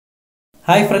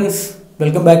Hi friends,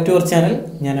 welcome back to our channel.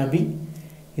 I am Abhi.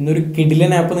 In this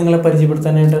Kiddilan app, you will see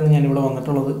that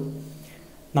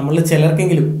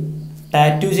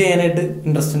tattoo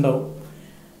interest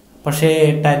but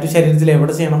tattoo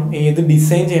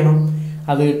design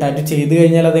tattoo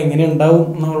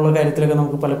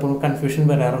confusion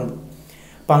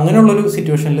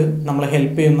situation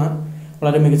help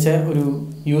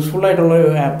useful app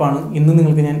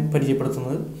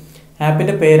app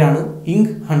Ink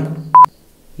Hunter.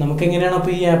 We will see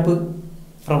this app.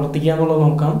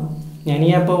 I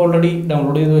have already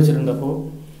downloaded this. You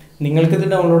can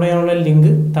download the link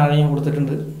in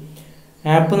the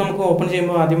app. We will open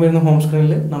the home screen.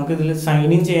 We will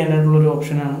sign in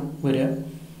option. We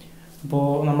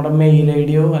will mail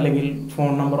ID or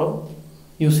phone number.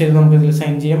 Use sign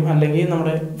in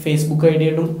Facebook ID.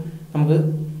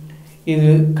 We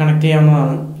will connect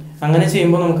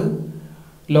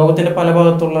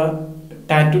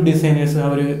tattoo designers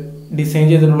design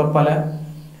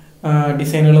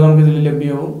designer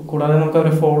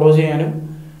follow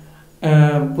designs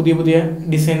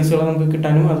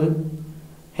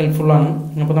helpful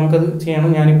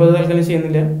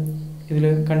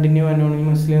continue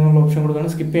anonymously option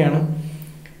skip page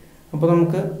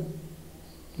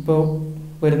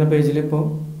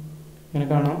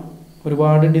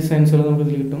designs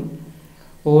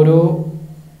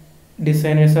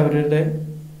designers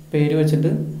പേര് വെച്ചിട്ട്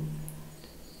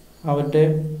അവരുടെ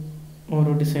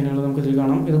ഓരോ ഡിസൈനുകൾ നമുക്ക് ഇതിൽ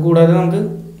കാണാം. ഇത് കൂടാതെ നമുക്ക്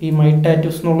ഈ മൈ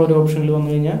ടാറ്റൂസ് എന്നുള്ള ഒരു ഓപ്ഷനിൽ വന്നു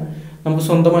കഴിഞ്ഞാൽ നമുക്ക്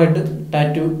സ്വന്തമായിട്ട്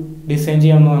ടാറ്റൂ ഡിസൈൻ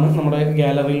ചെയ്യാവുന്നതാണ്. നമ്മുടെ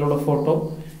ഗാലറിയിലുള്ള ഫോട്ടോ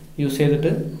യൂസ്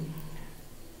ചെയ്തിട്ട്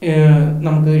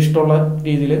നമുക്ക് ഇഷ്ടമുള്ള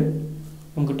രീതിയിൽ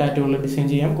നമുക്ക് ടാറ്റൂകൾ ഡിസൈൻ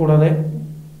ചെയ്യാം. കൂടാതെ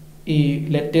ഈ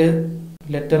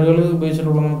ലെറ്ററുകൾ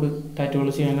ഉപയോഗിച്ചിട്ടുള്ള നമുക്ക് ടാറ്റൂകൾ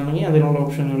ചെയ്യാനാണെങ്കിൽ അതിനുള്ള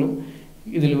ഓപ്ഷനുകളും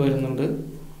ഇതിൽ വരുന്നുണ്ട്.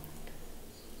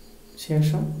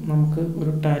 ശേഷം നമുക്ക്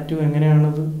ഒരു ടാറ്റൂ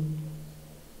എങ്ങനെയാണത്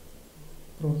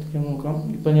പ്രവർത്തിക്കാൻ നോക്കാം.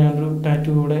 ഇപ്പോൾ ഞാനൊരു ടാറ്റൂ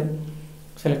ഇവിടെ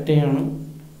സെലക്ട് ചെയ്യാണ്.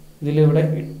 ഇതിലിവിടെ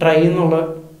ട്രൈ എന്നുള്ള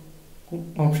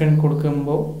ഓപ്ഷൻ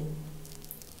കൊടുക്കുമ്പോൾ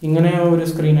ഇങ്ങനെ ഒരു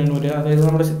സ്ക്രീനാണ് വരിക. അതായത്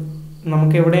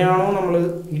നമുക്ക് എവിടെയാണോ നമ്മൾ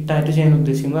ഈ ടാറ്റൂ ചെയ്യാൻ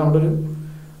ഉദ്ദേശിക്കുന്നത് അവിടെ ഒരു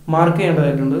മാർക്ക്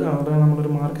ചെയ്യേണ്ടതായിട്ടുണ്ട്. അവിടെ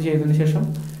നമ്മളൊരു മാർക്ക് ചെയ്തതിന് ശേഷം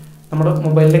നമ്മുടെ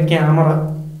മൊബൈലിലെ ക്യാമറ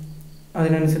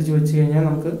അതിനനുസരിച്ച് വെച്ച് കഴിഞ്ഞാൽ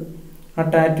നമുക്ക് ആ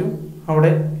ടാറ്റൂ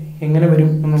അവിടെ എങ്ങനെ വരും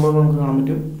എന്നുള്ളത് നമുക്ക് കാണാൻ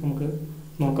പറ്റും. നമുക്ക്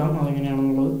നോക്കാം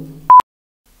അതെങ്ങനെയാണെന്നുള്ളത്.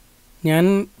 ഞാൻ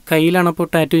കയ്യിലാണ് അപ്പോൾ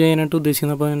ടാറ്റു ചെയ്യാനായിട്ട്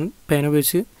ഉദ്ദേശിക്കുന്നത്. അപ്പോൾ ഞാൻ പേന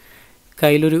ഉപയോഗിച്ച്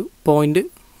കയ്യിലൊരു പോയിൻ്റ്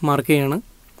മാർക്ക് ചെയ്യാണ്.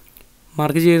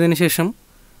 മാർക്ക് ചെയ്തതിന് ശേഷം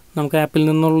നമുക്ക് ആപ്പിൽ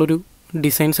നിന്നുള്ളൊരു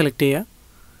ഡിസൈൻ സെലക്ട് ചെയ്യുക.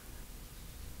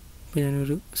 അപ്പോൾ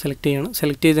ഞാനൊരു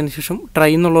സെലക്ട് ചെയ്തതിന് ശേഷം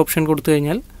ട്രൈ എന്നുള്ള ഓപ്ഷൻ കൊടുത്തു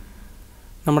കഴിഞ്ഞാൽ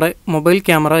നമ്മുടെ മൊബൈൽ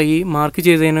ക്യാമറ ഈ മാർക്ക്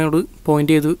ചെയ്തതിനോട്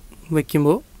പോയിൻ്റ് ചെയ്ത്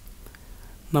വയ്ക്കുമ്പോൾ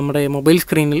നമ്മുടെ മൊബൈൽ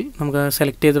സ്ക്രീനിൽ നമുക്ക്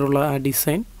സെലക്ട് ചെയ്തിട്ടുള്ള ആ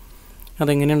ഡിസൈൻ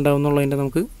അതെങ്ങനെ ഉണ്ടാവും എന്നുള്ളതിൻ്റെ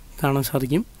നമുക്ക് കാണാൻ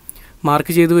സാധിക്കും.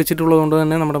 മാർക്ക് ചെയ്ത് വെച്ചിട്ടുള്ളത് കൊണ്ട്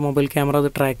തന്നെ നമ്മുടെ മൊബൈൽ ക്യാമറ അത്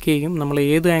ട്രാക്ക് ചെയ്യും. നമ്മൾ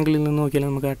ഏത് ആംഗിളിൽ നിന്ന് നോക്കിയാലും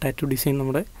നമുക്ക് ആ ടാറ്റു ഡിസൈൻ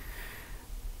നമ്മുടെ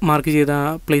മാർക്ക് ചെയ്ത ആ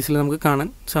പ്ലേസിൽ നമുക്ക് കാണാൻ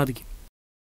സാധിക്കും.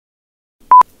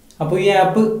 അപ്പോൾ ഈ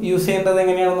ആപ്പ് യൂസ് ചെയ്യേണ്ടത്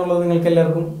എങ്ങനെയാണെന്നുള്ളത് നിങ്ങൾക്ക്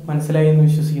എല്ലാവർക്കും മനസ്സിലായി എന്ന്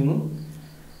വിശ്വസിക്കുന്നു.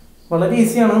 വളരെ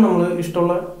ഈസിയാണ്. നമ്മൾ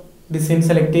ഇഷ്ടമുള്ള ഡിസൈൻ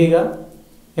സെലക്ട് ചെയ്യുക.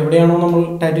 എവിടെയാണോ നമ്മൾ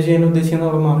ടാറ്റു ചെയ്യാൻ ഉദ്ദേശിക്കുന്നത്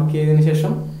അവിടെ മാർക്ക് ചെയ്തതിന്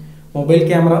ശേഷം മൊബൈൽ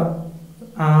ക്യാമറ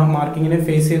ആ മാർക്കിങ്ങിനെ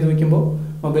ഫേസ് ചെയ്ത് വയ്ക്കുമ്പോൾ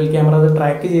മൊബൈൽ ക്യാമറ അത്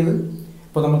ട്രാക്ക് ചെയ്ത്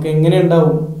ഇപ്പോൾ നമുക്ക് എങ്ങനെ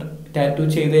ഉണ്ടാവും ടാറ്റു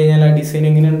ചെയ്ത് കഴിഞ്ഞാൽ ആ ഡിസൈൻ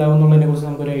എങ്ങനെ ഉണ്ടാവും എന്നുള്ളതിനെ കുറിച്ച്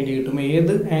നമുക്കൊരു ഐഡിയ കിട്ടും.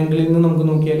 ഏത് ആംഗിളിൽ നിന്ന് നമുക്ക്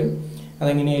നോക്കിയാലും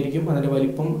അതെങ്ങനെയായിരിക്കും അതിൻ്റെ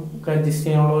വലിപ്പം അഡ്ജസ്റ്റ്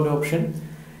ചെയ്യാനുള്ള ഒരു ഓപ്ഷൻ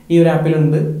ഈ ഒരു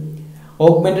ആപ്പിലുണ്ട്.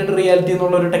 ഓഗ്മെൻറ്റഡ് റിയാലിറ്റി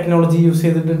എന്നുള്ളൊരു ടെക്നോളജി യൂസ്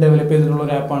ചെയ്തിട്ട് ഡെവലപ്പ് ചെയ്തിട്ടുള്ള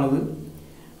ഒരു ആപ്പാണിത്.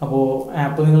 അപ്പോൾ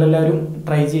ആപ്പ് നിങ്ങളെല്ലാവരും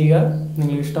ട്രൈ ചെയ്യുക.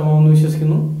 നിങ്ങൾക്ക് ഇഷ്ടമാവുമെന്ന്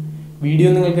വിശ്വസിക്കുന്നു. വീഡിയോ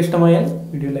നിങ്ങൾക്ക് ഇഷ്ടമായാൽ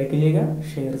വീഡിയോ ലൈക്ക് ചെയ്യുക,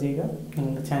 ഷെയർ ചെയ്യുക,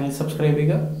 നിങ്ങളുടെ ചാനൽ സബ്സ്ക്രൈബ്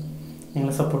ചെയ്യുക,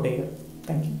 ഞങ്ങളെ സപ്പോർട്ട് ചെയ്യുക.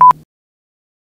 Thank you.